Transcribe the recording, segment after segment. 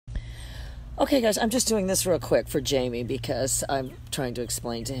Okay, guys, I'm just doing this real quick for Jamie because I'm trying to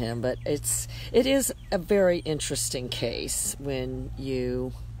explain to him, but it is a very interesting case when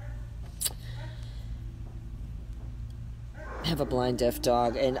you have a blind deaf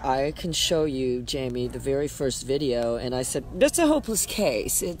dog, and I can show you, Jamie, the very first video, and I said, that's a hopeless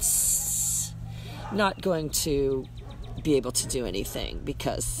case. It's not going to be able to do anything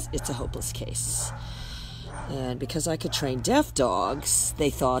because it's a hopeless case. And because I could train deaf dogs, they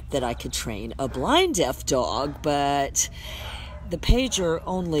thought that I could train a blind deaf dog, but the pager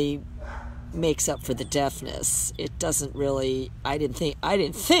only makes up for the deafness. It doesn't really, I didn't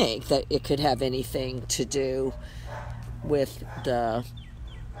think that it could have anything to do with the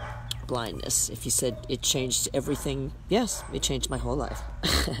blindness. If you said it changed everything, yes, it changed my whole life.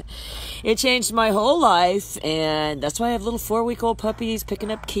 It changed my whole life, and that's why I have little 4-week-old puppies picking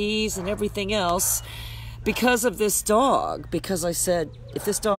up keys and everything else. Because of this dog, because I said, if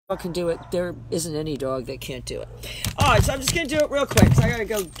this dog can do it, there isn't any dog that can't do it. All right, so I'm just going to do it real quick because I got to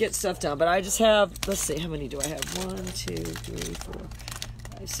go get stuff done. But I just have, let's see, how many do I have? 1, 2, 3, 4,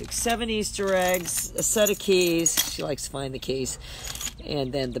 5, 6, 7 Easter eggs, a set of keys. She likes to find the keys.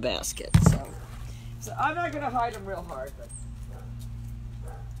 And then the basket. So I'm not going to hide them real hard, but...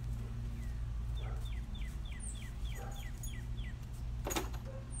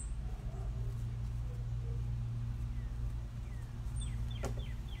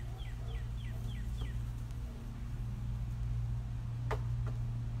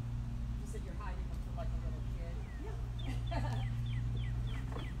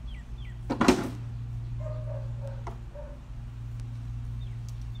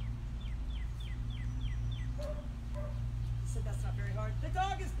 That's not very hard. The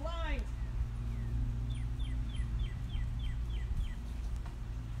dog is blind.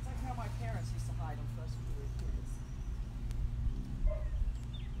 It's like how my parents used to hide them for us when we were kids.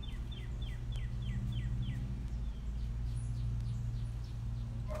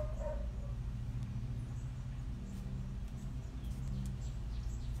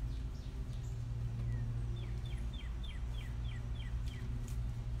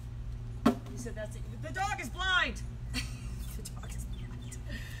 You said that's it. The dog is blind.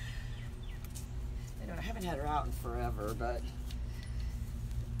 I haven't had her out in forever, but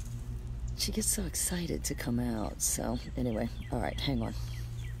she gets so excited to come out. So anyway, all right, hang on.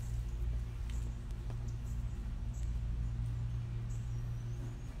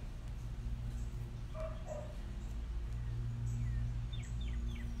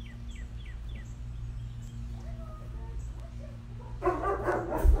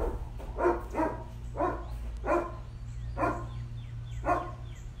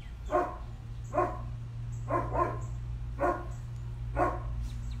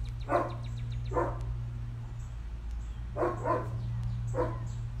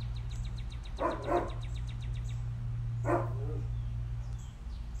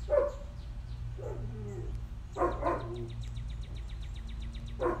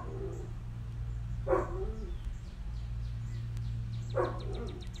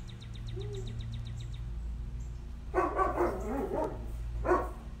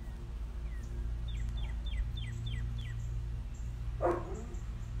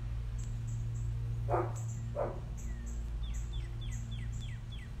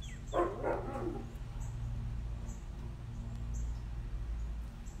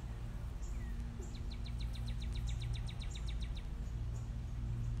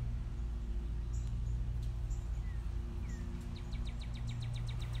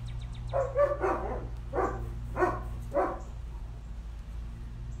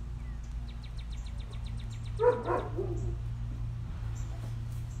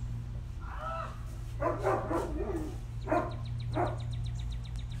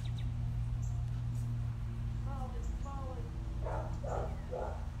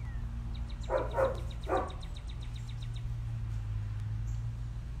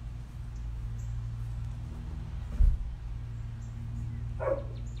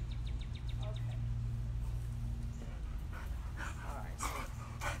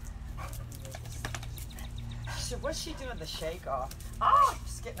 What's she doing the shake off? Oh,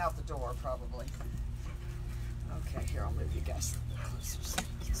 just getting out the door, probably. Okay, here, I'll move you guys closer.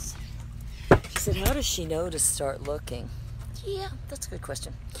 She said, how does she know to start looking? Yeah, that's a good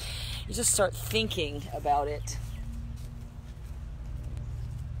question. You just start thinking about it.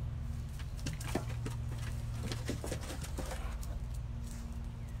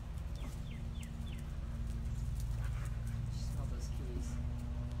 Smell those keys.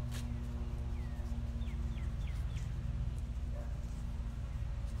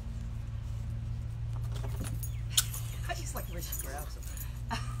 I just like the way she grabs them.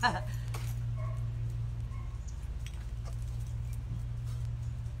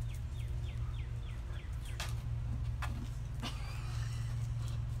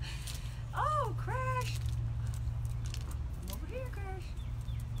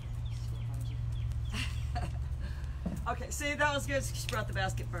 Okay, see, that was good. She brought the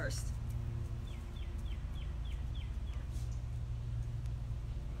basket first.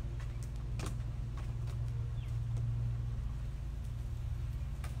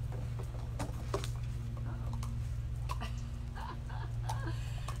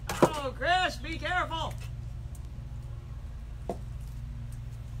 Oh, Crash, be careful!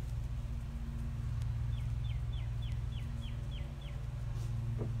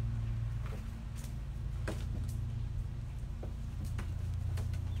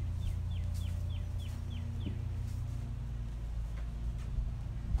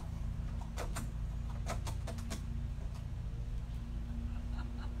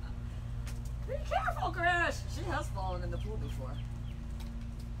 Be careful, Crash! She has fallen in the pool before.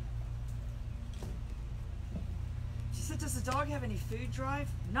 She said, does the dog have any food drive?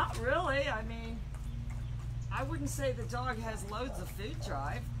 Not really. I mean, I wouldn't say the dog has loads of food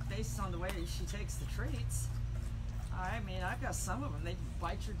drive based on the way she takes the treats. I mean, I've got some of them, they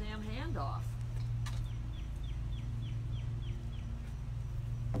bite your damn hand off.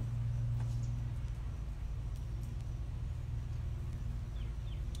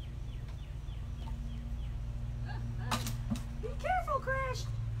 Be careful, Crash!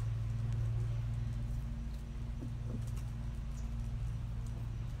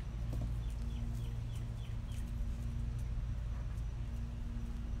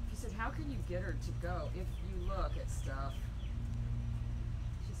 She said, how can you get her to go if you look at stuff?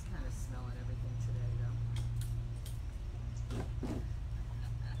 She's kind of smelling everything today,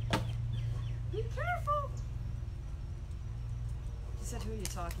 though. Be careful! She said, who are you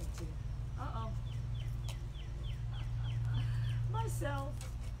talking to? Uh-oh. Myself.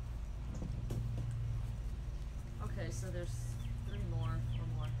 Okay, so there's 3 more, 4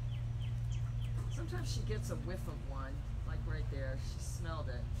 more. Sometimes she gets a whiff of one, like right there. She smelled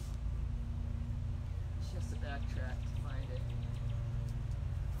it. She has to backtrack to find it.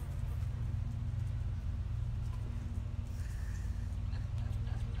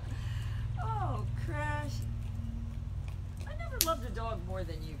 Oh, Crash. I never loved a dog more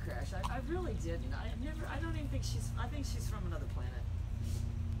than you, Crash. I really didn't. I don't even think I think she's from another planet.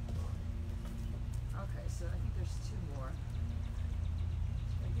 Okay, so I think there's 2 more.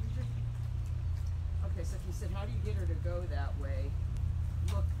 Should I get a drink? Okay, so if you said, how do you get her to go that way?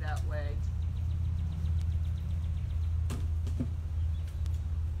 Look that way.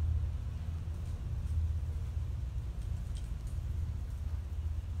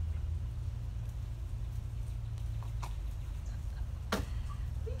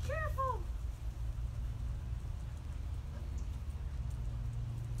 Be careful!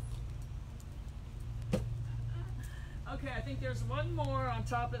 Okay, I think there's 1 more on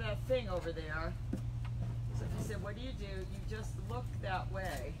top of that thing over there. So if you said, what do? You just look that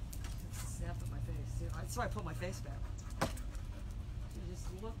way. Snap at my face, too. That's why I put my face back. You just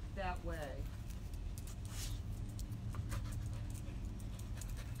look that way.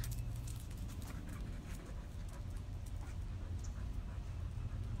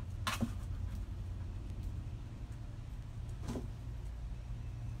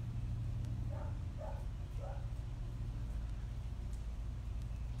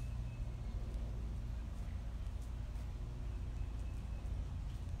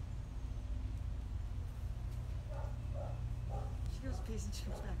 She goes a piece and she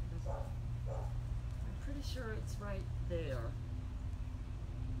comes back and goes, I'm pretty sure it's right there.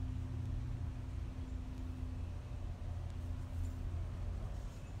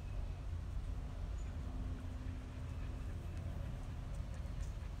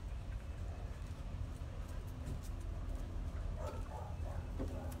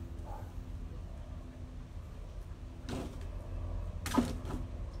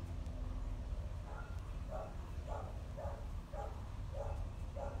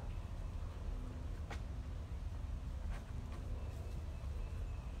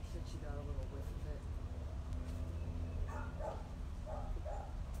 She got a little whiff of it.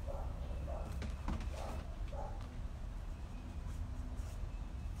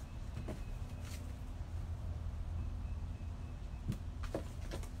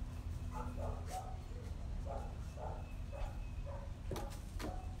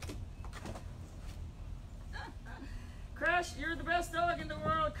 Crash, you're the best dog in the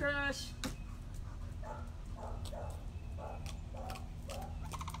world, Crash.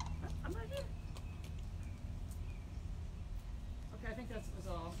 I'm right here. Okay, I think that was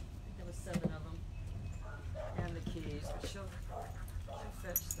all. I think there was 7 of them. And the keys, but she'll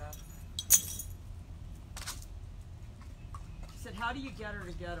fetch stuff. She said, how do you get her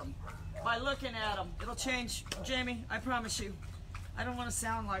to get them? By looking at them. It'll change, Jamie, I promise you. I don't want to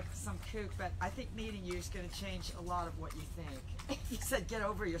sound like some kook, but I think meeting you is going to change a lot of what you think. You said, get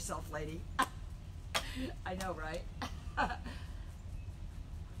over yourself, lady. I know, right? I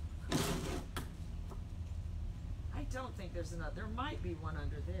don't think there's another. There might be one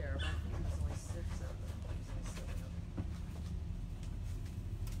under there, but I think there's only 6 of them. There's only 7 of them.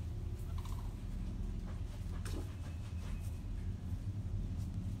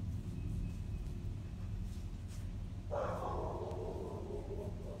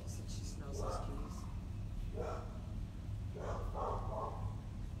 She said she smells those kitties.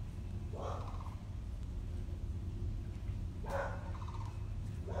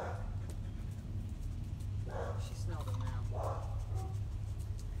 She smelled them now.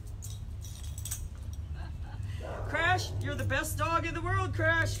 Crash, you're the best dog in the world,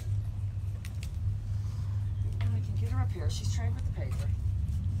 Crash. And I can get her up here. She's trained with the paper.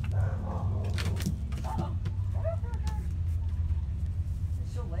 Uh-oh.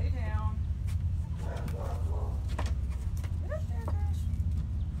 She'll lay down. Get up there, Crash.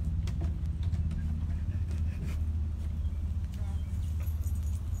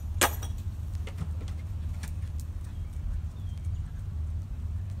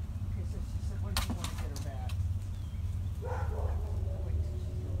 Okay, so she said, when do you want to get her back? Wait till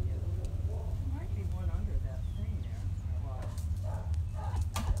she's really get her. There might be one under that thing there.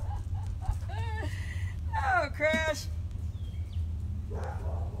 Oh, Crash!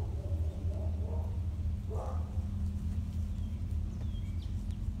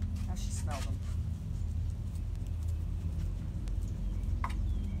 Now she smelled them.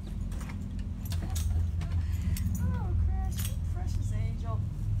 Oh, Crash, you precious angel.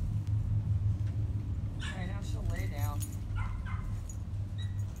 Okay, now she'll lay down.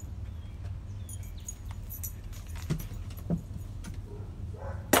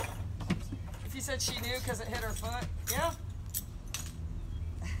 If you said she knew because it hit her foot, yeah?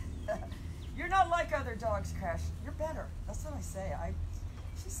 You're not like other dogs, Crash. You're better. That's what I say.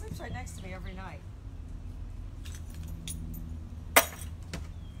 She sleeps right next to me every night.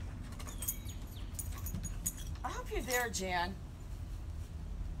 I hope you're there, Jan.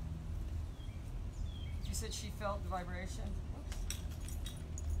 You said she felt the vibration.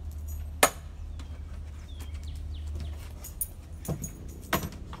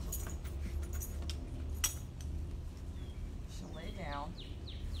 She'll lay down.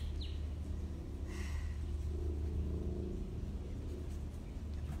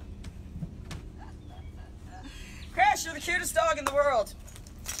 Crash, you're the cutest dog in the world.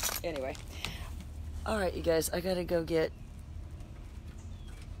 Anyway. All right, you guys, I gotta go get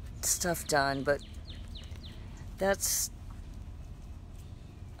stuff done, but that's...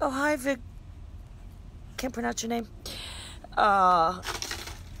 Oh, hi, Vic. Can't pronounce your name. But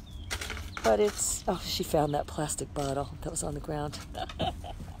it's... Oh, she found that plastic bottle that was on the ground. You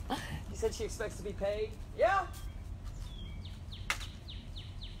said she expects to be paid? Yeah.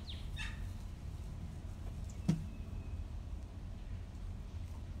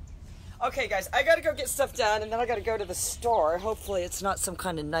 Okay, guys, I gotta go get stuff done, and then I gotta go to the store. Hopefully it's not some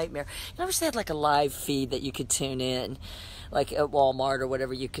kind of nightmare. You ever had like a live feed that you could tune in, like at Walmart or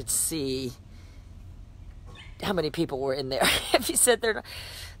whatever, you could see how many people were in there. If you said they're not,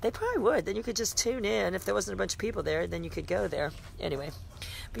 they probably would. Then you could just tune in. If there wasn't a bunch of people there, then you could go there. Anyway,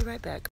 be right back.